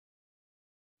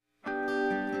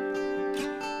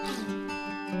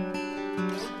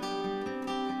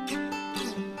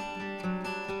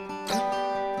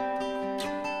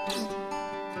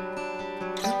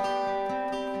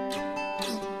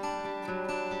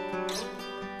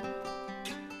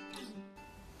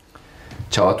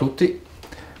Ciao a tutti,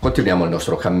 continuiamo il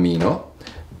nostro cammino.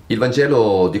 Il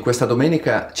Vangelo di questa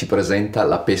domenica ci presenta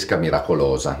la pesca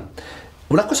miracolosa.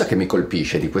 Una cosa che mi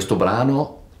colpisce di questo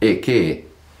brano è che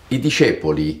i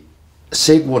discepoli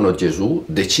seguono Gesù,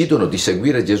 decidono di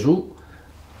seguire Gesù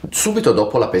subito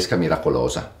dopo la pesca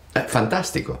miracolosa. È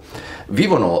fantastico.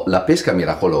 Vivono la pesca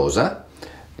miracolosa,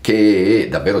 che è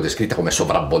davvero descritta come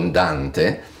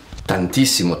sovrabbondante,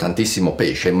 tantissimo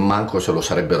pesce, manco se lo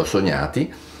sarebbero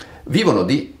sognati.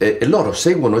 Loro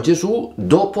seguono Gesù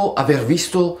dopo aver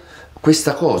visto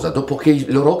questa cosa, dopo che i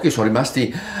loro occhi sono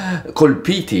rimasti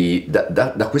colpiti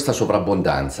da questa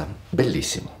sovrabbondanza.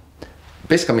 Bellissimo.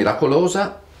 Pesca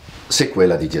miracolosa,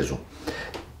 sequela di Gesù.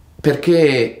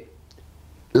 Perché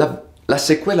la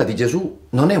sequela di Gesù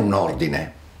non è un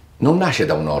ordine, non nasce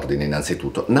da un ordine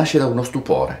innanzitutto, nasce da uno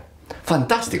stupore.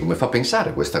 Fantastico, mi fa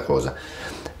pensare questa cosa.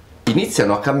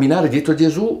 Iniziano a camminare dietro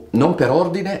Gesù non per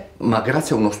ordine, ma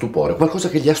grazie a uno stupore, qualcosa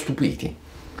che li ha stupiti.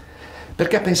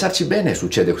 Perché a pensarci bene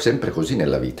succede sempre così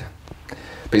nella vita.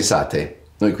 Pensate,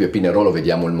 noi qui a Pinerolo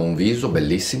vediamo il Monviso,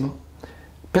 bellissimo.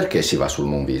 Perché si va sul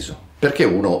Monviso? Perché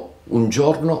uno un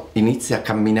giorno inizia a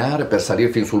camminare per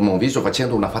salire fin sul Monviso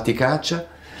facendo una faticaccia?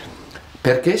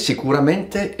 Perché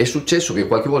sicuramente è successo che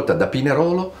qualche volta da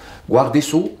Pinerolo guardi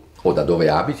su, o da dove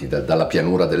abiti, dalla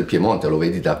pianura del Piemonte, lo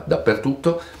vedi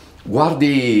dappertutto,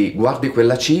 guardi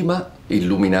quella cima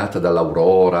illuminata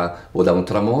dall'aurora o da un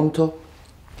tramonto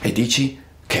e dici: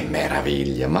 che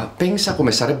meraviglia, ma pensa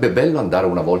come sarebbe bello andare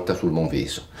una volta sul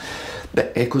Monviso.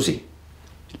 Beh, è così.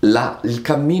 Il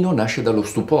cammino nasce dallo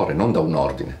stupore, non da un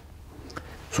ordine.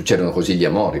 Succedono così gli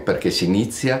amori, perché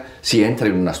si entra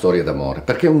in una storia d'amore,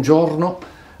 perché un giorno,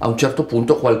 a un certo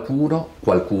punto,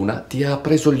 qualcuna ti ha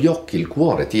preso gli occhi, il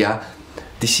cuore, ti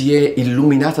si è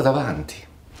illuminata davanti.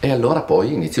 E allora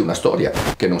poi inizi una storia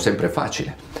che non sempre è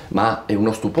facile, ma è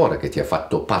uno stupore che ti ha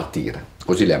fatto partire.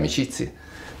 Così le amicizie.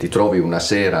 Ti trovi una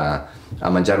sera a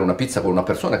mangiare una pizza con una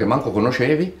persona che manco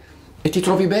conoscevi e ti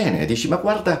trovi bene e dici: ma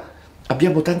guarda,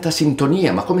 abbiamo tanta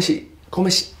sintonia, ma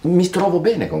mi trovo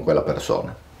bene con quella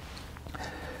persona.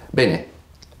 Bene,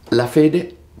 la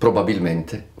fede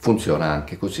probabilmente funziona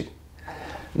anche così.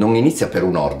 Non inizia per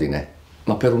un ordine,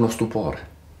 ma per uno stupore.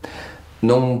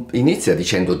 Non inizia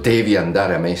dicendo: devi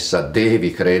andare a messa,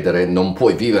 devi credere, non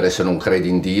puoi vivere se non credi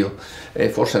in Dio, e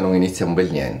forse non inizia un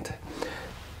bel niente.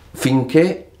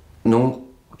 Finché non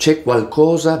c'è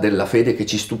qualcosa della fede che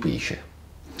ci stupisce.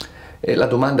 E la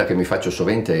domanda che mi faccio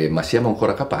sovente è: ma siamo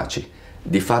ancora capaci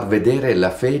di far vedere la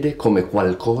fede come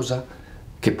qualcosa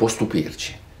che può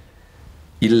stupirci?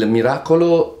 Il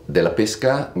miracolo della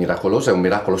pesca miracolosa è un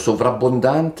miracolo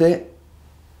sovrabbondante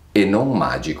e non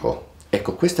magico.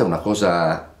 Ecco, questa è una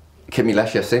cosa che mi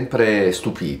lascia sempre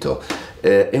stupito.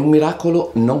 È un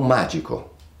miracolo non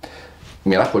magico.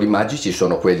 Miracoli magici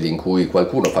sono quelli in cui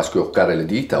qualcuno fa schioccare le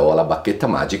dita o ha la bacchetta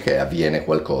magica e avviene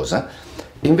qualcosa.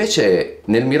 Invece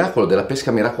nel miracolo della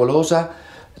pesca miracolosa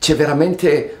c'è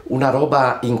veramente una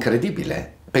roba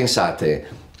incredibile. Pensate,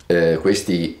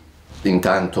 questi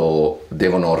intanto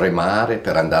devono remare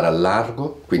per andare al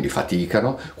largo, quindi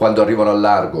faticano. Quando arrivano al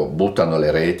largo buttano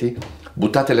le reti.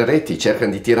 Buttate le reti,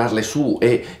 cercano di tirarle su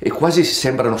e quasi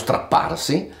sembrano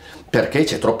strapparsi perché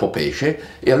c'è troppo pesce,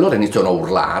 e allora iniziano a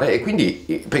urlare. E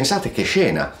quindi pensate che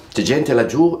scena, c'è gente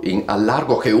laggiù al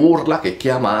largo che urla, che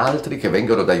chiama altri che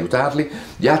vengono ad aiutarli,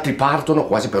 gli altri partono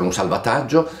quasi per un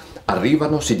salvataggio,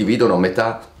 arrivano, si dividono a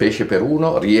metà pesce per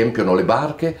uno, riempiono le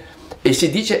barche e si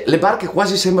dice le barche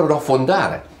quasi sembrano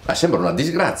affondare, ma sembra una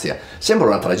disgrazia, sembra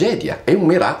una tragedia, è un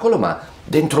miracolo ma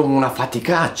dentro una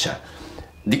faticaccia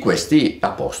di questi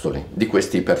apostoli, di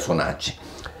questi personaggi.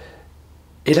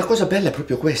 E la cosa bella è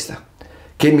proprio questa,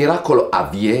 che il miracolo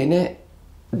avviene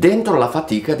dentro la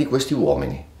fatica di questi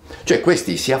uomini. Cioè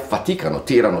questi si affaticano,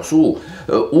 tirano su,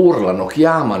 urlano,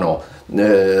 chiamano,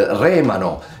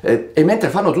 remano, e mentre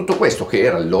fanno tutto questo che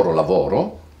era il loro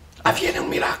lavoro, avviene un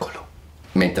miracolo.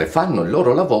 Mentre fanno il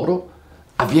loro lavoro,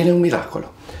 avviene un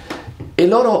miracolo. E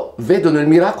loro vedono il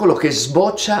miracolo che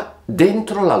sboccia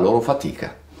dentro la loro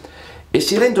fatica. E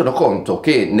si rendono conto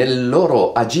che nel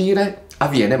loro agire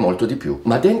avviene molto di più,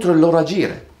 ma dentro il loro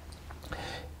agire.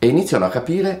 E iniziano a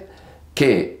capire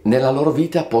che nella loro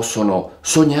vita possono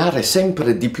sognare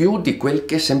sempre di più di quel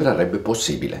che sembrerebbe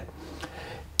possibile.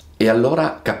 E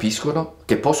allora capiscono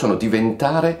che possono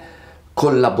diventare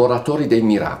collaboratori dei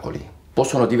miracoli,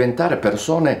 possono diventare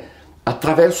persone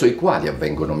attraverso i quali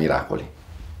avvengono miracoli.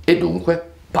 E dunque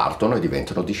partono e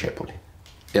diventano discepoli.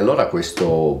 E allora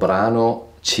questo brano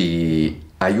ci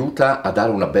aiuta a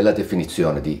dare una bella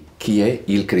definizione di chi è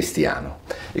il cristiano.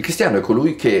 Il cristiano è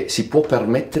colui che si può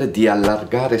permettere di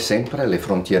allargare sempre le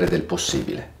frontiere del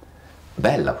possibile.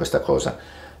 Bella questa cosa.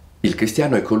 Il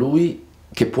cristiano è colui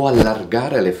che può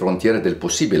allargare le frontiere del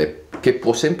possibile, che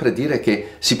può sempre dire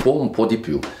che si può un po' di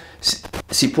più.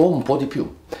 Si può un po' di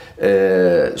più.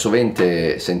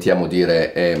 Sovente sentiamo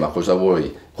dire, ma cosa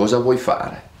vuoi? Cosa vuoi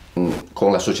fare?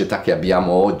 Con la società che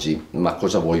abbiamo oggi, ma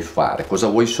cosa vuoi fare? Cosa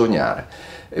vuoi sognare?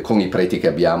 Con i preti che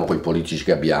abbiamo, con i politici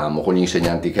che abbiamo, con gli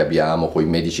insegnanti che abbiamo, con i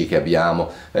medici che abbiamo,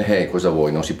 cosa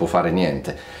vuoi? Non si può fare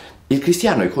niente. Il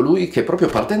cristiano è colui che proprio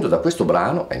partendo da questo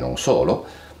brano, e non solo,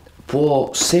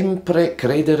 può sempre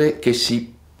credere che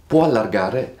si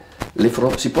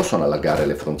possono allargare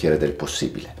le frontiere del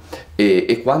possibile.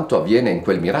 E quanto avviene in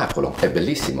quel miracolo, è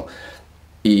bellissimo.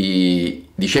 I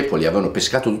discepoli avevano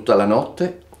pescato tutta la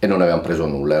notte e non avevano preso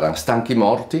nulla, erano stanchi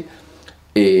morti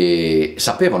e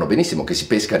sapevano benissimo che si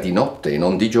pesca di notte e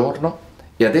non di giorno,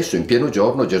 e adesso in pieno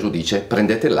giorno Gesù dice: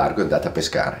 prendete il largo e andate a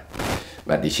pescare.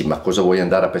 Ma dici, ma cosa vuoi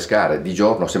andare a pescare? Di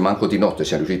giorno, se manco di notte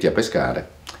siamo riusciti a pescare,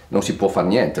 non si può fare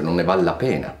niente, non ne vale la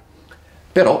pena.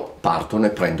 Però partono e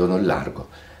prendono il largo,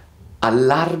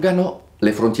 allargano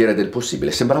le frontiere del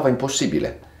possibile, sembrava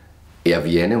impossibile, e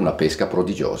avviene una pesca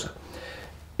prodigiosa.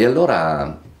 E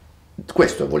allora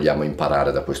questo vogliamo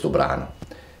imparare da questo brano,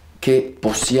 che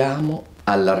possiamo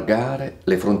allargare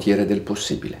le frontiere del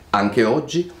possibile. Anche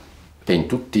oggi, e in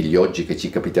tutti gli oggi che ci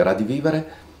capiterà di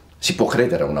vivere, si può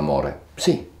credere a un amore?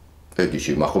 Sì. E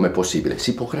dici, ma com'è possibile?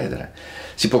 Si può credere.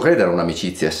 Si può credere a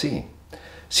un'amicizia? Sì.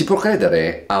 Si può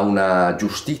credere a una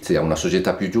giustizia, a una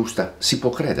società più giusta? Si può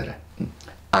credere.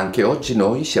 Anche oggi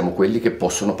noi siamo quelli che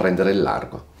possono prendere il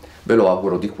largo. Ve lo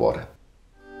auguro di cuore.